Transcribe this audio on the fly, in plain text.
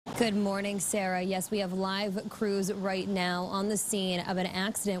Good morning, Sarah. Yes, we have live crews right now on the scene of an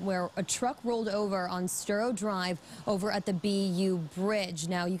accident where a truck rolled over on Storrow Drive over at the BU Bridge.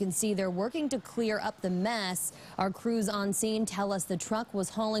 Now, you can see they're working to clear up the mess. Our crews on scene tell us the truck was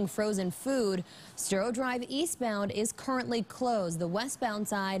hauling frozen food. Storrow Drive eastbound is currently closed. The westbound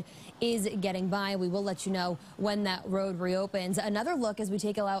side is getting by. We will let you know when that road reopens. Another look as we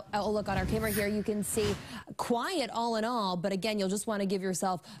take a look on our camera here, you can see quiet all in all, but again, you'll just want to give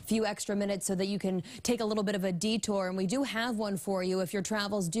yourself few extra minutes so that you can take a little bit of a detour, and we do have one for you. If your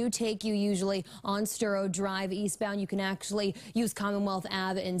travels do take you usually on Storrow Drive eastbound, you can actually use Commonwealth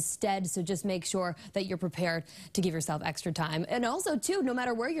Ave instead, so just make sure that you're prepared to give yourself extra time. And also too, no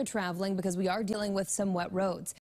matter where you're traveling, because we are dealing with some wet roads.